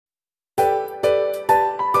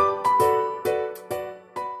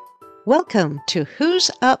Welcome to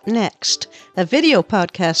Who's Up Next, a video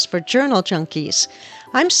podcast for journal junkies.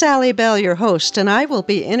 I'm Sally.lee.bell, your host, and I will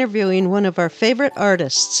be interviewing one of our favorite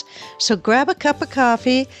artists. So grab a cup of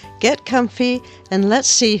coffee, get comfy, and let's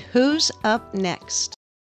see who's up next.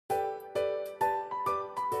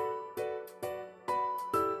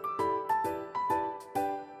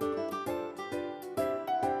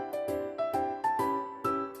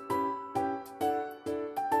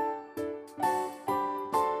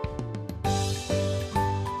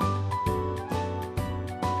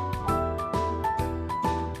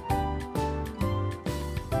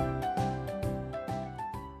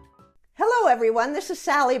 Hello everyone, this is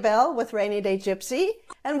Sally Bell with Rainy Day Gypsy,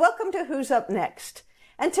 and welcome to Who's Up Next.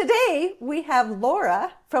 And today we have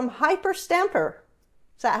Laura from Hyperstamper.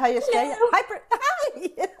 Is that how you say it? Hi.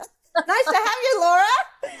 Nice to have you, Laura.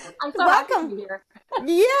 I'm so welcome. happy to be here.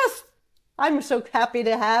 Yes, I'm so happy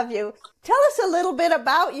to have you. Tell us a little bit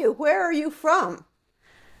about you. Where are you from?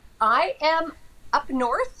 I am up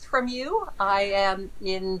north from you. I am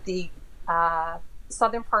in the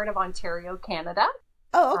southern part of Ontario, Canada.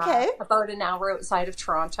 Oh, okay. About an hour outside of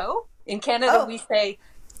Toronto. In Canada, we say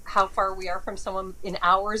how far we are from someone in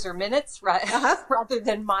hours or minutes, right? Rather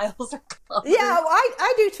than miles or kilometers. Yeah, well,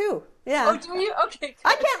 I do too. Yeah. Oh, do you? Okay. Good.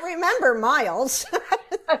 I can't remember miles.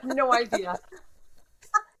 I have no idea.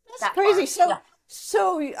 That's crazy.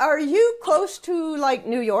 So are you close to like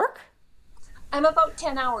New York? I'm about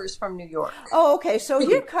 10 hours from New York. Oh, okay. So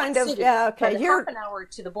you're kind of, yeah, okay. You're half an hour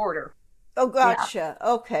to the border. Oh, gotcha.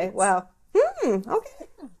 Yeah. Okay. Wow. Okay.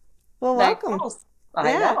 Well, welcome.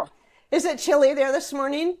 I know. Is it chilly there this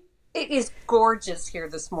morning? It is gorgeous here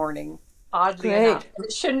this morning. Oddly enough,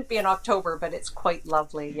 it shouldn't be in October, but it's quite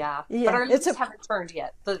lovely. Yeah. But our leaves haven't turned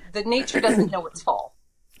yet. The nature doesn't know it's fall.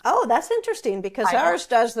 Oh, that's interesting because ours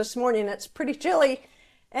does this morning. It's pretty chilly,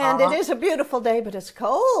 and it is a beautiful day, but it's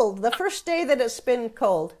cold. The first day that it's been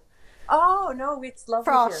cold. Oh no, it's lovely.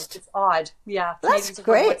 Frost. Here. It's odd. Yeah, that's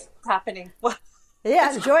great. What's happening?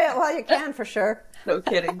 Yeah, enjoy it while you can, for sure. No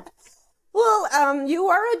kidding. Well, you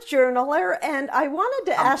are a journaler, and I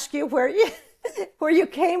wanted to ask you where you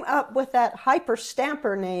came up with that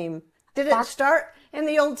Hyperstamper name. Did it start in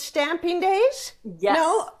the old stamping days? Yes.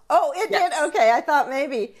 No? Oh, it did? Okay, I thought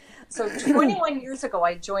maybe. So 21 years ago,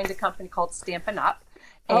 I joined a company called Stampin' Up,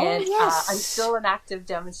 and I'm still an active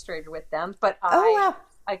demonstrator with them. But I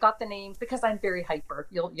got the name because I'm very hyper.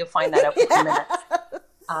 You'll find that out in a minute.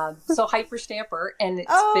 So Hyperstamper, and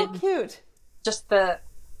it's been cute. Just the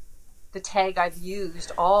tag I've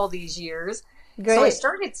used all these years. Great. So I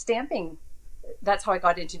started stamping. That's how I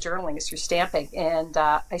got into journaling, is through stamping. And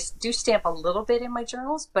I do stamp a little bit in my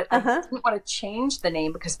journals, but I didn't want to change the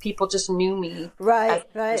name because people just knew me. Right.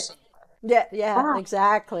 Yeah,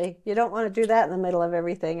 exactly. You don't want to do that in the middle of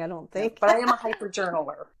everything, I don't think. But I am a hyper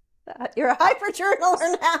journaler. You're a hyper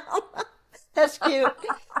journaler now. That's cute.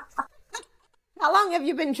 How long have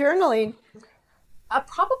you been journaling?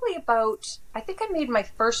 Probably about, I think I made my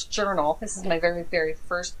first journal. This is my very, very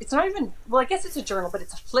first. It's not even, well, I guess it's a journal, but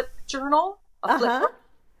it's a flip journal, a flip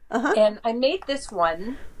book. And I made this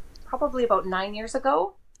one probably about 9 years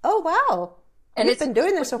ago. Oh, wow. And you've been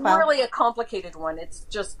doing this a while. It's really a complicated one. It's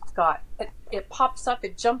just got, it pops up,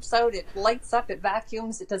 it jumps out, it lights up, it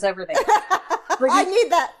vacuums, it does everything. I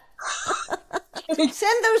need that.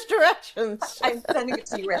 Send those directions. I'm sending it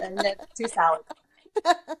to you right now, to Sally.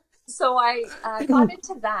 So I got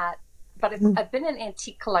into that, but I've been an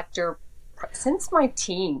antique collector since my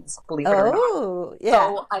teens, believe it or not. Oh, yeah.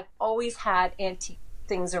 So I've always had antique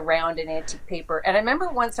things around and antique paper. And I remember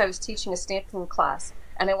once I was teaching a stamping class,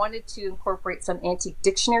 and I wanted to incorporate some antique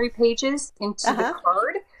dictionary pages into the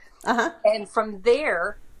card. And from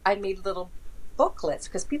there, I made little booklets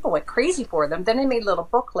because people went crazy for them. Then I made little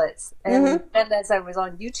booklets. And then as I was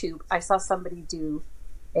on YouTube, I saw somebody do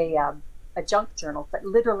a junk journal, but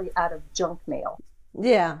literally out of junk mail.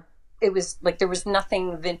 Yeah. It was like there was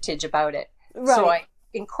nothing vintage about it. Right. So I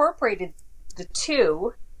incorporated the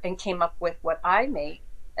two and came up with what I made,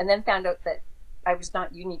 and then found out that I was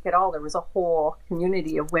not unique at all. There was a whole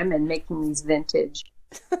community of women making these vintage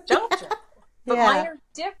junk journals. But mine are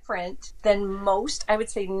different than most. I would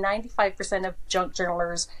say 95% of junk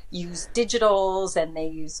journalers use digitals, and they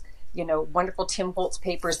use, wonderful Tim Holtz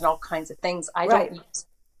papers and all kinds of things. I don't use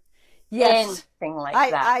anything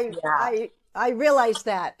like that. I realize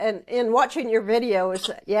that. And in watching your videos,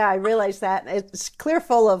 I realize that. It's clear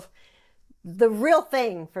full of the real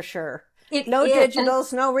thing for sure. No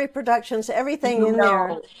digitals, no reproductions, everything in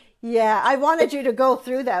there. Yeah, I wanted you to go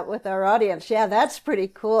through that with our audience. Yeah, that's pretty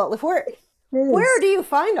cool. Where do you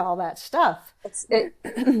find all that stuff?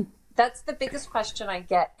 That's the biggest question I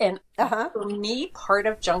get. And for me, part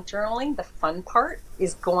of junk journaling, the fun part,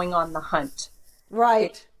 is going on the hunt.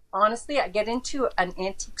 Right. Honestly, I get into an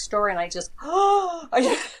antique store and I just,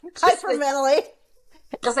 hyperventilate.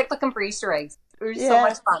 Just like looking for Easter eggs. It was so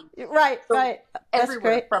much fun. Right, so right. That's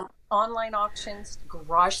everywhere, great. from online auctions,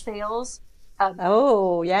 garage sales.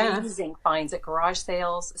 Amazing finds at garage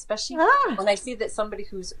sales, especially when I see that somebody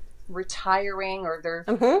who's retiring or they're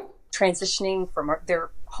transitioning from their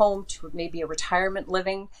home to maybe a retirement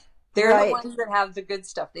living. They're the ones that have the good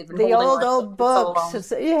stuff. They've been the holding old books.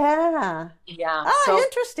 So long. Yeah. So,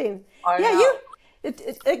 interesting. You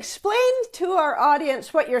explain to our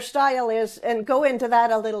audience what your style is and go into that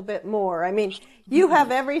a little bit more. I mean, you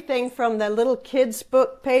have everything from the little kids'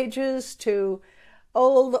 book pages to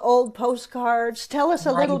old postcards. Tell us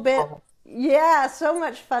a little bit. Yeah, so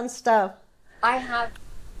much fun stuff. I have,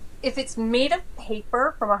 if it's made of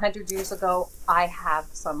paper from 100 years ago, I have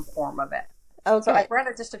some form of it. Okay. So I brought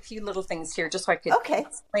out just a few little things here just so I could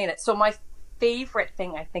explain it. So my favorite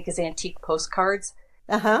thing, I think, is antique postcards.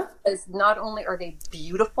 Is not only are they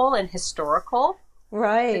beautiful and historical,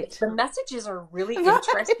 right? The messages are really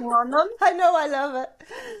interesting on them. I know, I love it.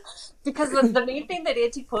 Because the main thing that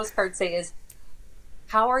antique postcards say is,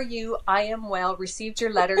 "How are you? I am well. Received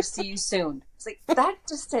your letter. See you soon." It's like, that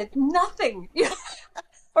just said nothing.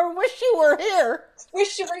 Or wish you were here.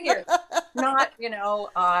 Wish you were here. Not,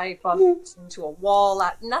 I bumped into a wall.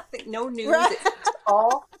 Nothing. No news. Right.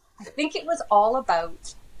 I think it was all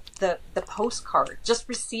about the postcard, just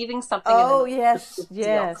receiving something. Yes.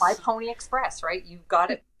 By Pony Express, right? You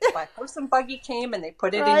got it by horse and buggy came and they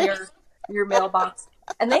put it in your mailbox.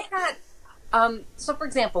 And they had, so for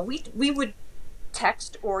example, we would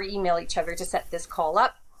text or email each other to set this call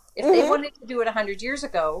up. If they wanted to do it 100 years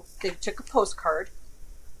ago, they took a postcard.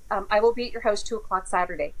 I will be at your house 2:00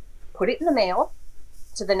 Saturday. Put it in the mail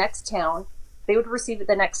to the next town. They would receive it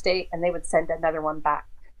the next day and they would send another one back.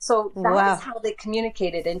 So that is how they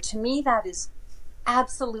communicated. And to me, that is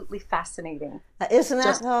absolutely fascinating. Isn't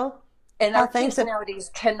that though? And our kids nowadays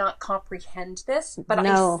cannot comprehend this, but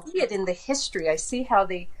I see it in the history. I see how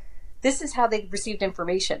this is how they received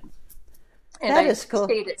information. And I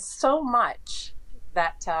appreciate it so much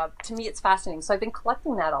that to me it's fascinating. So I've been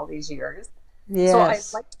collecting that all these years. Yes. So I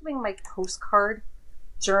like doing my postcard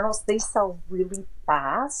journals. They sell really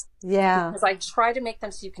fast. Yeah. Because I try to make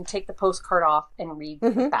them so you can take the postcard off and read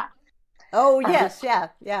the back. Oh, yes. Yeah.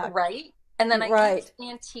 Right? And then I get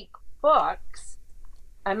antique books.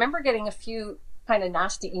 I remember getting a few kind of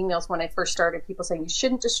nasty emails when I first started, people saying you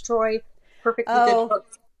shouldn't destroy perfectly good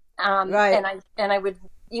books. And I would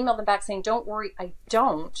email them back saying, don't worry, I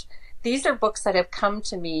don't. These are books that have come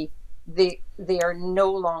to me. They are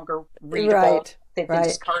no longer readable. Right. They've been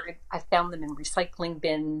discarded. I found them in recycling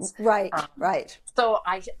bins. Right. So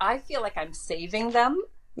I feel like I'm saving them.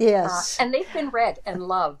 Yes. And they've been read and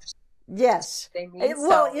loved. Yes.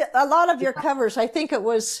 A lot of your covers, I think it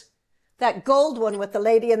was that gold one with the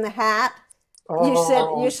lady in the hat.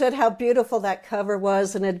 You said how beautiful that cover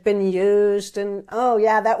was and it had been used, and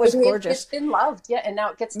that was gorgeous. It's been loved, and now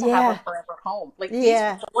it gets to have a forever home. Like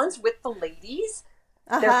the ones with the ladies,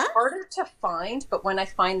 they're harder to find, but when I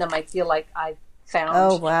find them, I feel like I've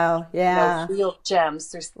found real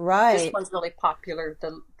gems. This one's really popular,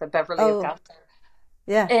 the Beverly Augusta.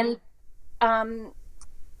 Yeah. And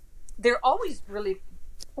they're always really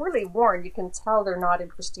poorly worn. You can tell they're not in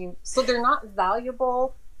pristine, so they're not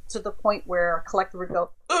valuable to the point where a collector would go,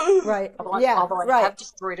 right. Although I have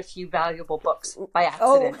destroyed a few valuable books by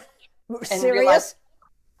accident. Serious?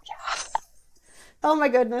 Oh my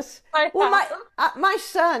goodness. My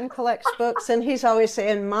son collects books and he's always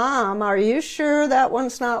saying, Mom, are you sure that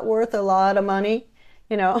one's not worth a lot of money?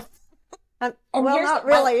 Well, not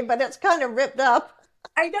really, but it's kind of ripped up.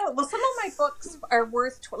 I know. Well, some of my books are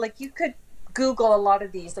worth, you could Google a lot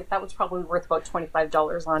of these. Like that was probably worth about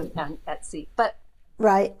 $25 on Etsy. But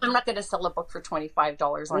I'm not going to sell a book for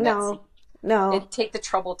 $25 on Etsy. No. It'd take the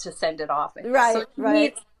trouble to send it off. So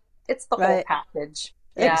it's the whole package.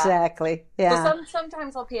 Yeah. Exactly. Yeah. So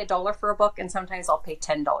sometimes I'll pay $1 for a book, and sometimes I'll pay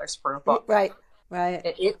 $10 for a book. Right.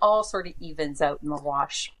 It all sort of evens out in the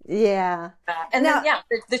wash. Yeah. And then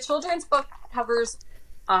the children's book covers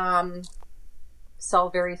sell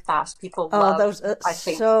very fast. People love those. I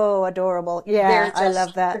think so adorable. Yeah, I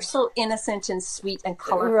love that. They're so innocent and sweet and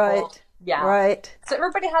colorful. Right. Yeah. Right. So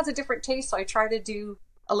everybody has a different taste, so I try to do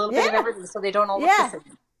a little bit of everything so they don't all look the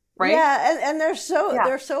same. Right? Yeah, and they're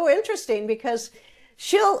so interesting because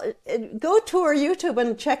she'll go to her YouTube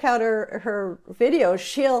and check out her videos.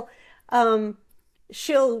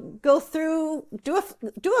 She'll go through,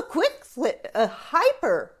 do a quick flip, a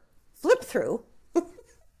hyper flip through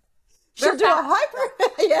she'll do a hyper,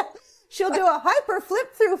 yeah, she'll do a hyper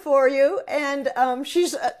flip through for you. And,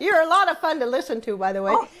 you're a lot of fun to listen to, by the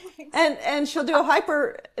way. Oh, and she'll do a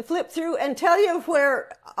hyper flip through and tell you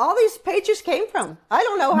where all these pages came from. I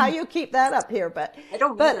don't know how you keep that up here, but I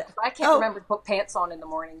don't either. I can't remember to put pants on in the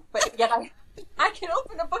morning, but yet I can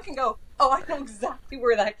open a book and go, oh, I know exactly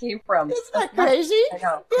where that came from. Isn't that crazy? I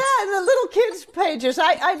know. Yeah, and the little kids pages.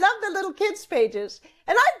 I love the little kids pages.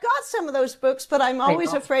 And I've got some of those books, but I'm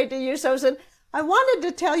always afraid to use those. And I wanted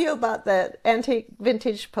to tell you about the antique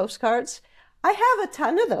vintage postcards. I have a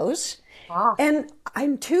ton of those. Wow. And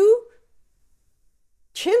I'm too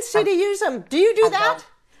chintzy to use them. Do you do that?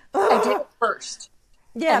 I did it first.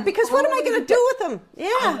 Yeah, and because what am I going to do with them? Yeah.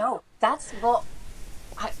 I know.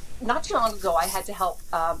 Not too long ago, I had to help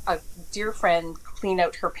a dear friend clean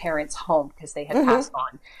out her parents' home because they had passed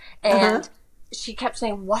on. And she kept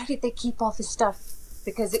saying, why did they keep all this stuff?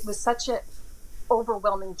 Because it was such an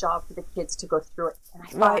overwhelming job for the kids to go through it. And I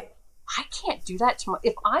thought, I can't do that tomorrow.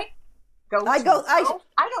 If I go,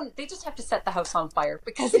 they just have to set the house on fire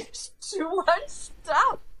because it's too much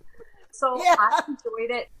stuff. So I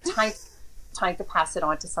enjoyed it. Time to pass it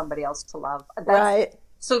on to somebody else to love.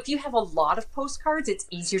 So if you have a lot of postcards, it's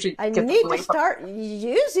easier to I need to start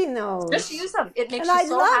using those. Just use them. It makes you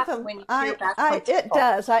so happy when you hear back from people. It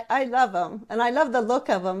does. I love them. And I love the look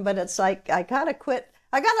of them, but it's like, I gotta quit.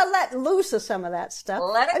 I gotta let loose of some of that stuff.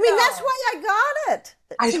 Let it I mean, go. that's why I got it.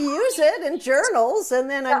 To use it in journals. And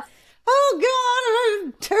then oh God,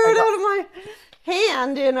 I tear it out of my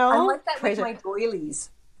hand, you know. I'm like that with my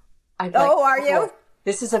doilies. Are you?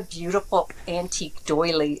 This is a beautiful antique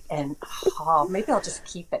doily, and maybe I'll just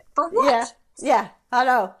keep it. For what? Yeah, I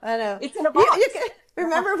know. It's in a box.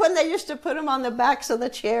 Remember when they used to put them on the backs of the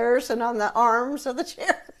chairs and on the arms of the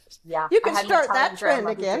chairs? Yeah. You can start that trend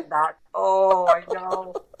again. Oh, I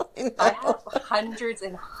know. I have hundreds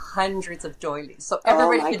and hundreds of doilies. So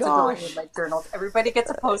everybody gets a doily in my journals. Everybody gets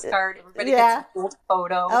a postcard. Everybody gets a old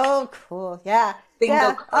photo. Oh, cool. Yeah.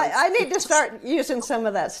 Bingo. I need to start using some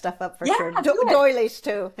of that stuff up for sure. Do it. Doilies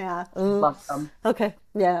too. Yeah. Love them. Okay.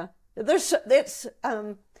 Yeah. I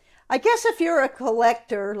guess if you're a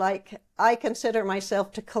collector, like I consider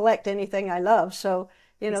myself to collect anything I love. So,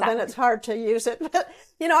 then it's hard to use it. But,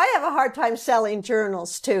 I have a hard time selling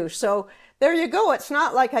journals too. So there you go. It's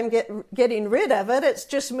not like I'm getting rid of it. It's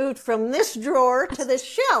just moved from this drawer to this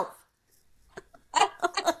shelf.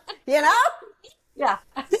 Yeah.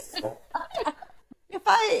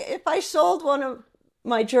 If I sold one of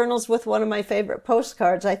my journals with one of my favorite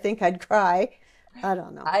postcards, I think I'd cry. I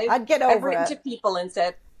don't know. I'd get over it. I've written to people and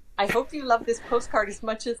said, I hope you love this postcard as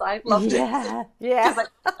much as I've loved it. Yeah.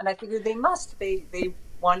 And I figured they must. They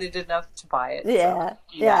wanted enough to buy it. Yeah.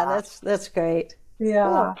 That's great. Yeah.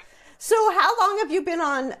 Cool. So how long have you been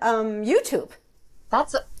on YouTube?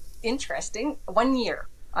 That's interesting. 1 year.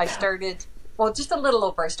 I started, just a little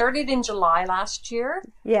over. I started in July last year.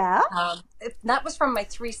 Yeah. That was from my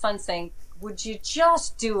 3 sons saying, would you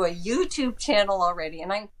just do a YouTube channel already?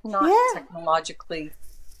 And I'm not technologically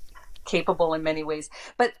capable in many ways,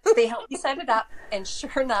 but they helped me set it up. And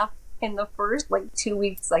sure enough, in the first 2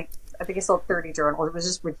 weeks, I think I sold 30 journals. It was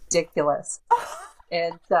just ridiculous.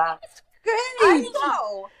 And That's great. I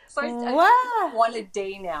know. So I do one a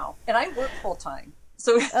day now, and I work full time.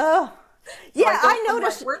 So I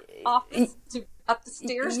noticed. Work office to up the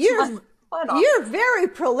stairs. You're very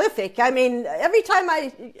prolific. I mean, every time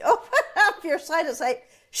I open up your site, it's like,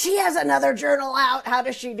 she has another journal out. How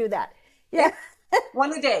does she do that? Yeah.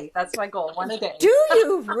 One a day. That's my goal. One a day. Do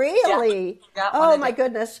you really? Yeah, oh my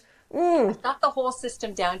goodness. I've got the whole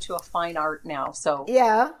system down to a fine art now. So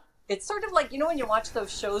it's sort of like, when you watch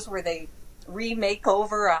those shows where they remake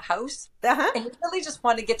over a house and you really just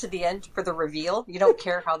want to get to the end for the reveal. You don't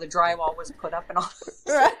care how the drywall was put up and all.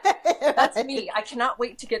 That's me. I cannot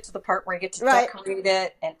wait to get to the part where I get to decorate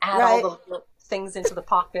it and add all the little things into the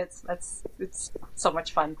pockets. It's so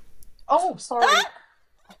much fun. Oh, sorry.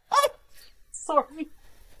 Sorry.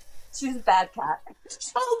 She's a bad cat.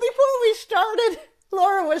 Before we started,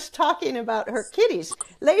 Laura was talking about her kitties,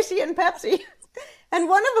 Lacey and Pepsi. And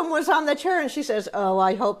one of them was on the chair, and she says, "Oh,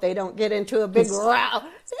 I hope they don't get into a big row."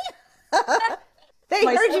 They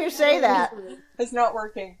heard you say that. It's not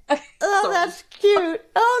working. Oh, that's cute.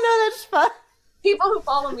 Oh, no, that's fun. People who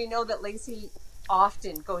follow me know that Lacey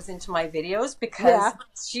often goes into my videos because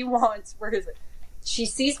she wants, she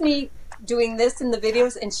sees me doing this in the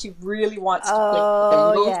videos, and she really wants to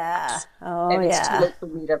play with the angles. And it's too late for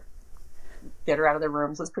me to get her out of the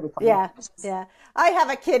room, so it's pretty fun. Yeah. I have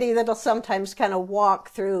a kitty that'll sometimes kind of walk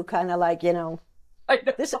through, kind of like,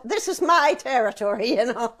 this is my territory,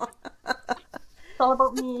 It's all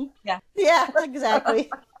about me. Yeah. Yeah,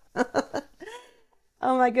 exactly.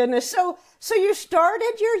 Oh my goodness. So you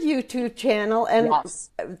started your YouTube channel, and Yes.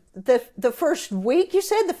 the first week, you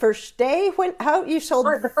said, the first day, how you sold?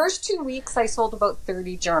 For the first 2 weeks, I sold about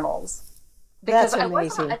 30 journals. Because That's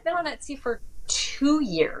amazing. I've been on Etsy for 2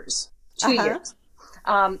 years. 2 years.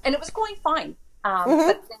 And it was going fine.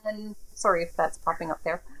 But then, sorry if that's popping up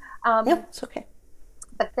there. No, it's okay.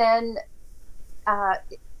 But then,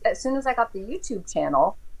 as soon as I got the YouTube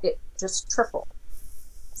channel, it just tripled.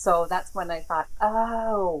 So that's when I thought,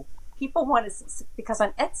 oh, people want to, because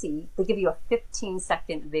on Etsy, they give you a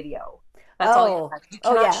 15-second video. That's all you have. You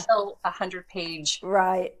cannot show a 100-page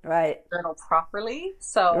journal properly.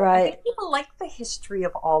 So I think people like the history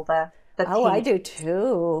of all the pages. I do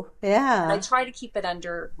too. Yeah. And I try to keep it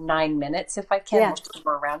under 9 minutes if I can. Most of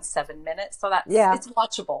them are around 7 minutes. So that's, it's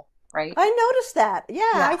watchable, right? I noticed that. Yeah,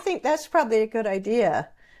 I think that's probably a good idea.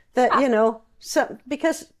 That, you know,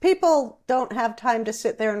 because people don't have time to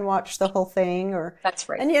sit there and watch the whole thing, or that's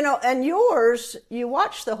right. And you know, and yours, you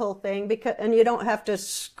watch the whole thing and you don't have to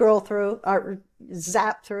scroll through or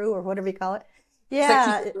zap through or whatever you call it.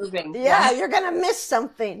 Yeah, you're gonna miss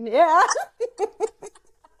something. Yeah.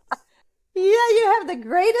 Yeah, you have the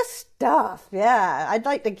greatest stuff. Yeah, I'd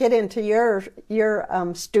like to get into your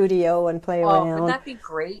studio and play around. Wouldn't that be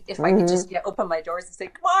great if I could just open my doors and say,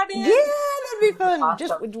 "Come on in"? Yeah, that'd be fun.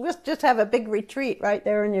 Awesome. Just have a big retreat right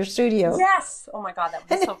there in your studio. Yes. Oh my God, that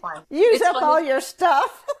would be so fun. Use up all your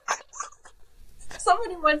stuff.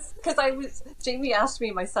 Somebody once, because Jamie asked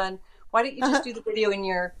me, my son, why don't you just do the video in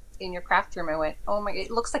your craft room? I went, oh my, it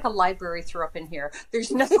looks like a library threw up in here.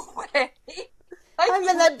 There's no way. I'm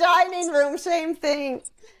in the dining room, same thing.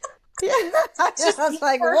 Yeah, I was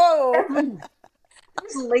like, whoa.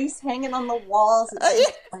 There's lace hanging on the walls.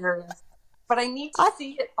 It's hilarious. But I need to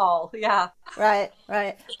see it all. Yeah. Right.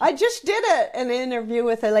 I just did an interview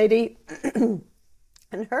with a lady,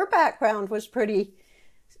 and her background was pretty,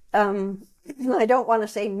 I don't want to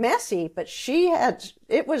say messy, but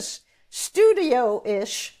it was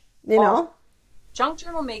studio-ish, you know? Junk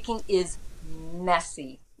journal making is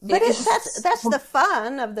messy. But that's the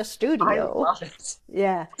fun of the studio. I love it.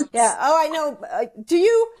 Yeah. Oh, I know. Do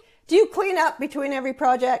you clean up between every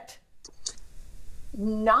project?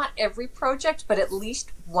 Not every project, but at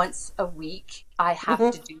least once a week, I have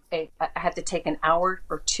to I have to take an hour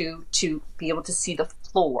or two to be able to see the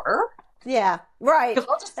floor. Yeah, right.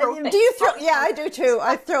 I'll just throw do you throw? Yeah, I do too.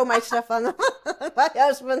 I throw my stuff on the. My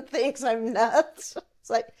husband thinks I'm nuts. It's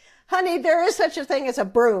like, honey, there is such a thing as a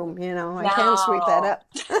broom. You know, I can sweep that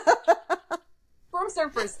up. Brooms are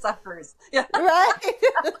for suckers. Yeah. Right.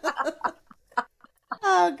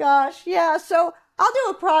 Oh gosh, yeah. So I'll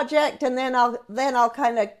do a project, and then I'll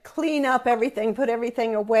kind of clean up everything, put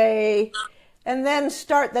everything away, and then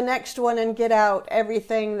start the next one and get out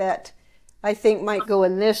everything that I think might go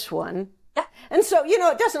in this one. Yeah. And so, you know,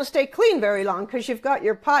 it doesn't stay clean very long because you've got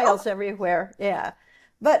your piles everywhere. Yeah.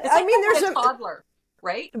 But it's like there's a toddler,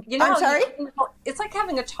 right? You know, I'm sorry? It's like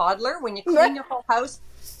having a toddler when you clean your whole house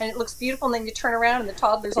and it looks beautiful, and then you turn around and the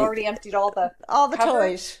toddler's already emptied all the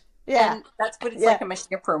toys. Yeah. And that's what it's like in my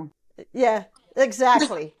skip room. Yeah,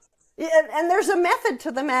 exactly. Yeah, and there's a method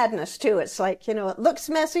to the madness too. It's like, you know, it looks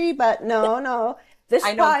messy, but no, this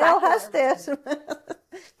pile has this.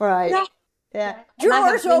 Right. Yeah.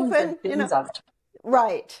 Drawers open, you know.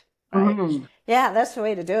 Right. Mm-hmm. Yeah, that's the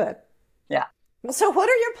way to do it. Yeah. So what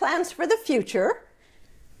are your plans for the future?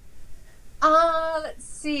 Let's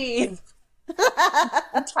see.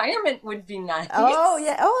 Retirement would be nice. Oh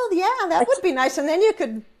yeah, that would be nice. And then you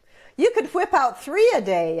could whip out 3 a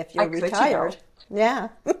day if you're retired. Yeah.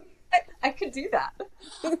 I could do that.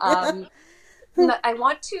 I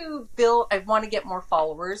want to get more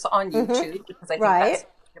followers on YouTube because I think that's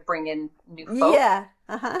to bring in new folks. Yeah.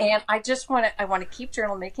 And I want to keep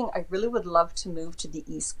journal making. I really would love to move to the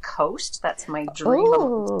East Coast. That's my dream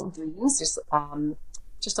of dreams.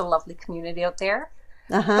 Just a lovely community out there.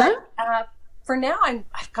 But for now,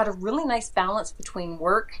 I've got a really nice balance between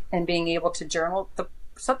work and being able to journal.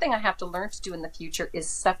 Something I have to learn to do in the future is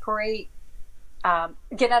separate.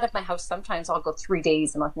 Get out of my house. Sometimes I'll go 3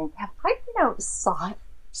 days and I'll think, have I been outside?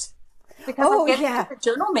 Because I'm getting into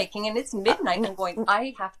journal making and it's midnight and I'm going,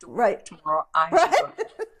 I have to work tomorrow. I have to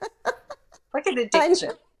go. Like an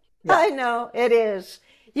addiction. I know, it is.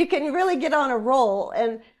 You can really get on a roll.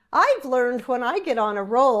 And I've learned when I get on a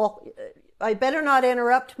roll, I better not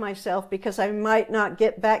interrupt myself because I might not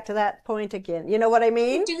get back to that point again. You know what I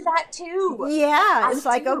mean? You do that too. Yeah. It's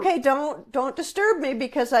like, okay, don't disturb me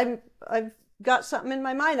because I've got something in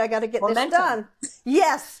my mind. I got to get this done.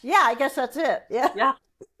 Yes. Yeah. I guess that's it. Yeah. Yeah.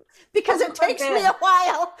 Because it takes me a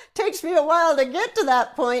while. Takes me a while to get to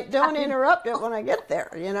that point. Don't interrupt it when I get there,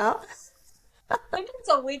 you know?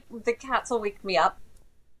 Sometimes the cats will wake me up,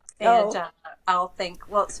 and I'll think,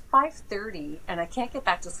 well, it's 5:30 and I can't get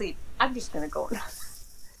back to sleep. I'm just going to go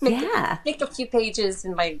make a few pages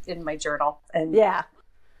in my journal, and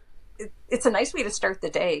it's a nice way to start the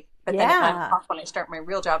day. But then at 9 o'clock when I start my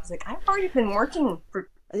real job, it's like, I've already been working for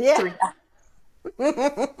 3 hours.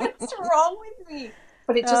 What's wrong with me?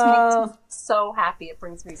 But it just makes me so happy. It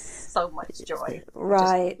brings me so much joy.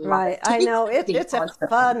 Right. I know it's a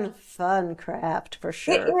fun craft for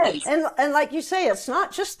sure. It is. And like you say, it's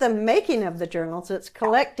not just the making of the journals; it's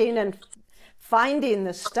collecting and finding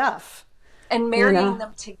the stuff and marrying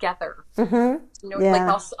them together. Mm-hmm.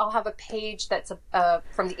 Like I'll have a page that's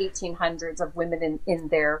from the 1800s of women in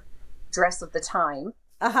their dress of the time.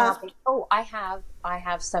 And I'll think, I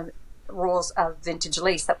have some rolls of vintage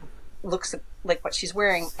lace that looks like what she's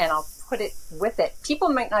wearing, and I'll put it with it. People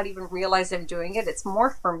might not even realize I'm doing it. It's more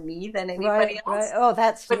for me than anybody else. Right. Oh,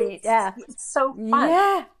 that's neat. It's so fun.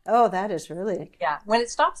 Yeah. Oh, that is really. Yeah. When it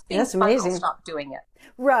stops being fun, I'll stop doing it.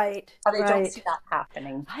 Right. But I don't see that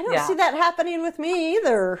happening. I don't see that happening with me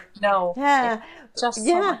either. No. Yeah. Just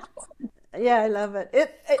so much fun. Yeah, I love it.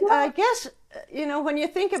 I guess, when you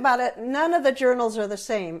think about it, none of the journals are the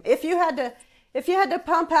same. If you had to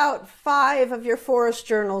pump out 5 of your forest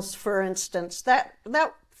journals, for instance, that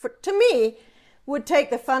to me would take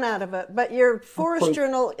the fun out of it. But your forest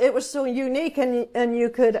journal, it was so unique, and you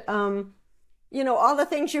could, all the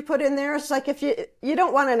things you put in there. It's like if you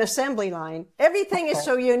don't want an assembly line. Everything is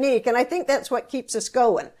so unique, and I think that's what keeps us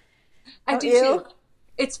going. I do too.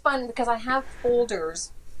 It's fun because I have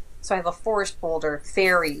folders. So I have a forest folder,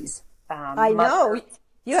 fairies. I know.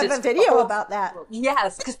 You have a video about that.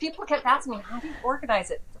 Yes, because people kept asking me, how do you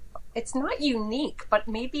organize it? It's not unique, but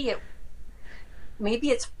maybe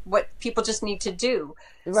it's what people just need to do.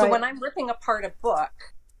 Right. So when I'm ripping apart a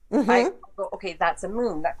book, I go, okay, that's a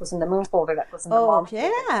moon. That goes in the moon folder. That goes in the mom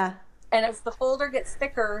folder. Yeah. And as the folder gets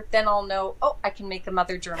thicker, then I'll know, I can make a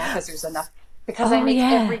mother journal because there's enough. Because I make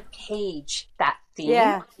every page that theme.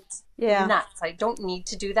 Yeah. It's nuts. I don't need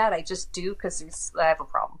to do that. I just do because I have a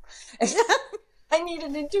problem. I need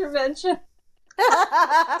an intervention.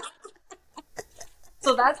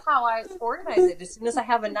 So that's how I organize it. As soon as I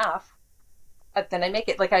have enough, then I make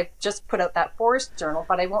it. Like I just put out that forest journal,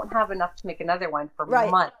 but I won't have enough to make another one for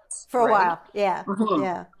months. For a while. Yeah. Mm-hmm.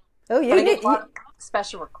 Yeah. Oh, you need a lot of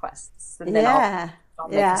special requests. And then I'll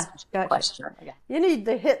make a special request. Yeah. You need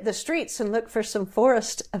to hit the streets and look for some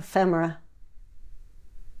forest ephemera.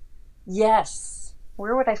 Yes.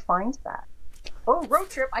 Where would I find that? Oh, road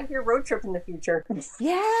trip. I hear road trip in the future.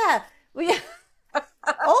 Yeah. You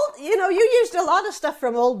used a lot of stuff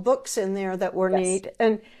from old books in there that were neat.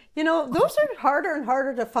 And, those are harder and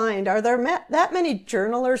harder to find. Are there that many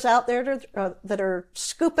journalers out there that are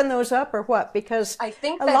scooping those up or what? Because I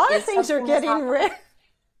think a lot of things are getting rare.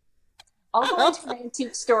 I'll go into an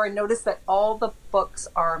antique store and notice that all the books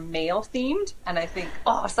are male themed, and I think,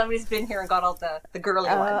 somebody's been here and got all the girly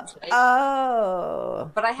ones. Right? Oh,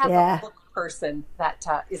 but I have a book person that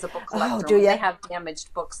is a book collector. Oh, do you? They have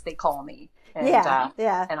damaged books, they call me, and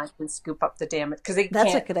and I can scoop up the damage because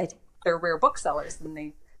that's a good idea. They're rare booksellers,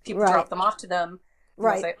 and people drop them off to them.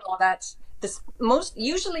 Right. Say, that's this.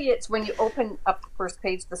 Usually it's when you open up the first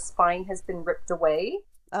page, the spine has been ripped away.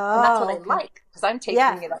 And that's what I like because I'm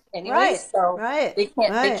taking it up anyway. So they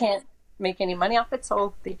can't make any money off it,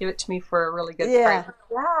 so they give it to me for a really good price.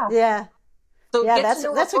 Yeah. So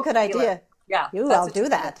that's a good idea. Yeah. I'll do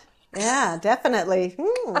that. Yeah, definitely.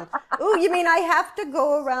 Oh, you mean I have to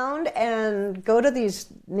go around and go to these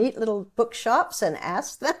neat little bookshops and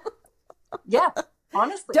ask them? Yeah,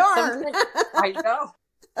 honestly. Darn. I know.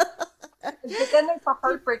 But then there's the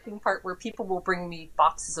heartbreaking part where people will bring me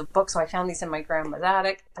boxes of books. So I found these in my grandma's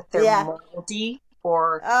attic, but they're moldy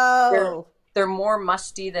or they're more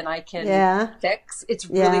musty than I can fix. It's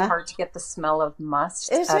really hard to get the smell of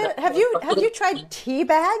must. Is it? Have you tried tea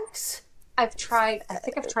bags? I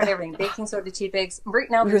think I've tried everything. Baking soda, tea bags. Right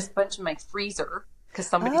now there's a bunch in my freezer because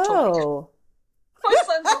somebody told me. My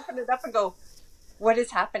sons open it up and go, what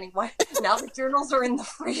is happening? Why now the journals are in the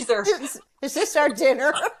freezer? Is this our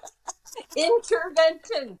dinner?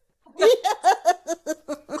 Intervention.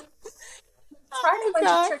 Trying a bunch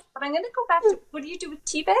of tricks, but I'm going to go back to what do you do with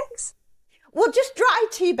tea bags? Well, just dry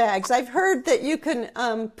tea bags. I've heard that you can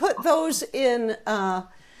put those in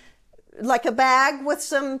like a bag with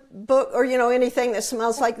some book or anything that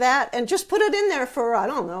smells like that, and just put it in there for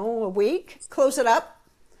a week. Close it up.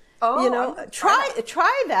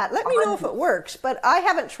 Try that. Let me know if it works. But I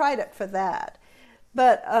haven't tried it for that.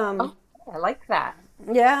 But I like that.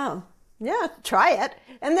 Yeah, try it.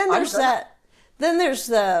 And then there's that. Then there's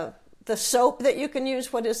the the soap that you can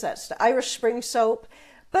use. What is that? Irish Spring soap.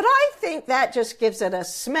 But I think that just gives it a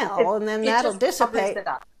smell, and then that'll dissipate. It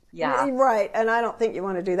up. Yeah. Right. And I don't think you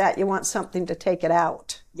want to do that. You want something to take it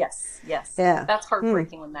out. Yes. Yes. Yeah. That's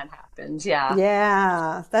heartbreaking when that happens. Yeah.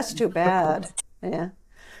 Yeah. That's too bad. Yeah.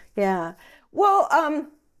 Yeah. Well,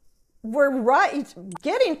 we're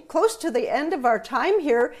getting close to the end of our time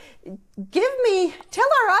here. Tell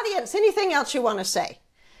our audience anything else you want to say.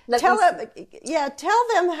 Tell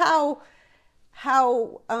them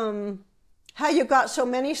how you got so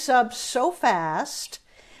many subs so fast.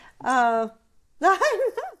 I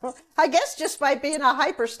guess just by being a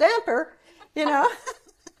Hyperstamper, you know.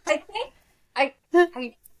 I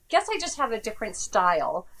guess I just have a different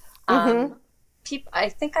style. I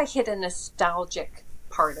think I hit a nostalgic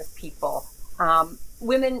part of people.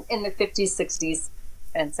 Women in the 50s, 60s,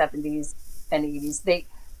 and 70s and 80s.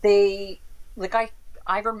 They like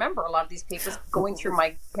I remember a lot of these papers going through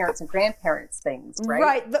my parents and grandparents' things, right?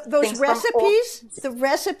 Right. Those recipes, the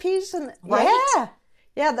recipes, and right?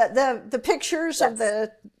 Yeah, the pictures of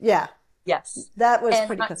the Yes, that was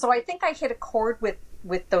pretty cool. So I think I hit a chord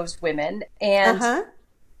with those women, and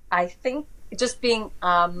I think just being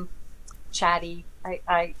chatty.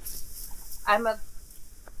 I'm a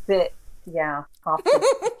bit off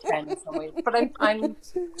the trend in some ways, but I'm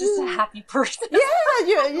just a happy person.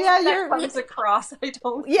 You're comes across. I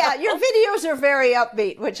don't. Yeah, your videos are very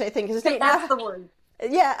upbeat, which I think is neat. That's the word.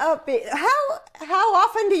 Yeah, upbeat. How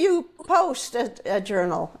often do you post a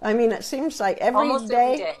journal? I mean, it seems like every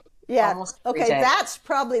day. Yeah. Almost every day. That's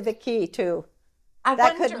probably the key too. I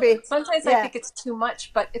wonder, could be. Sometimes I think it's too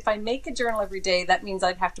much, but if I make a journal every day, that means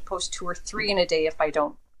I'd have to post 2 or 3 in a day if I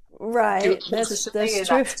don't. Right. That's true.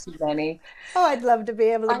 That's too many. Oh, I'd love to be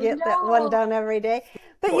able to get that one done every day.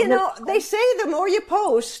 But you know, they say the more you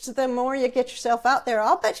post, the more you get yourself out there.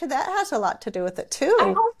 I'll bet you that has a lot to do with it too.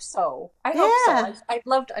 I hope so. I'd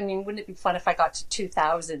love to. I mean, wouldn't it be fun if I got to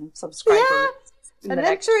 2,000 subscribers? And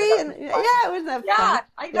then 3, and wouldn't that be fun?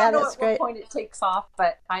 I don't know at what point it takes off,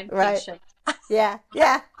 but I'm patient. Yeah,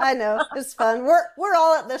 I know. It's fun. We're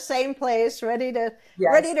all at the same place, ready to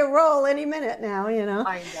roll any minute now, you know.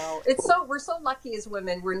 I know. We're so lucky as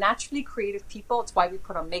women. We're naturally creative people. It's why we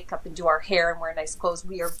put on makeup and do our hair and wear nice clothes.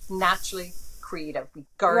 We are naturally creative. We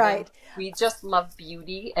garden. Right. We just love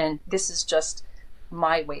beauty, and this is just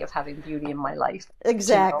my way of having beauty in my life.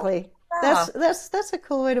 Exactly. You know? That's a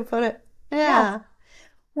cool way to put it. Yeah.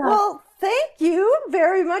 Well, thank you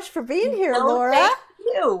very much for being here, Laura. Thank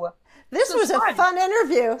you. This was a fun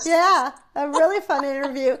interview. Yeah, a really fun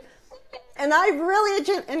interview. And I really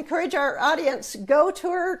encourage our audience, go to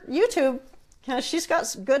her YouTube, because she's got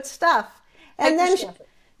some good stuff. And then,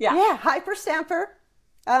 Hyperstamper.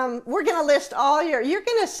 We're going to list all you're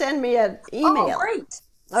going to send me an email. Oh, great.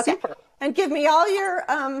 Okay. Super. And give me all your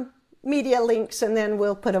media links, and then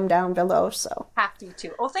we'll put them down below. So happy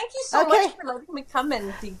to. Oh, thank you so much for letting me come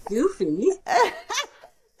and be goofy.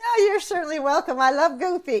 No, you're certainly welcome. I love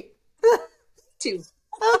goofy. Too.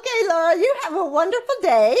 Okay, Laura, you have a wonderful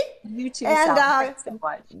day. You too, and thanks so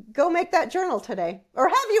much. Go make that journal today. Or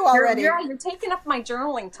have you already? You're taking up my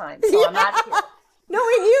journaling time, so I'm out of here.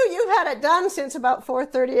 Knowing you've had it done since about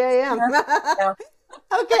 4:30 a.m. Yeah.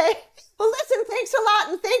 Okay. Well, listen, thanks a lot,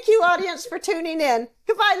 and thank you, audience, for tuning in.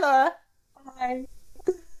 Goodbye, Laura. Bye.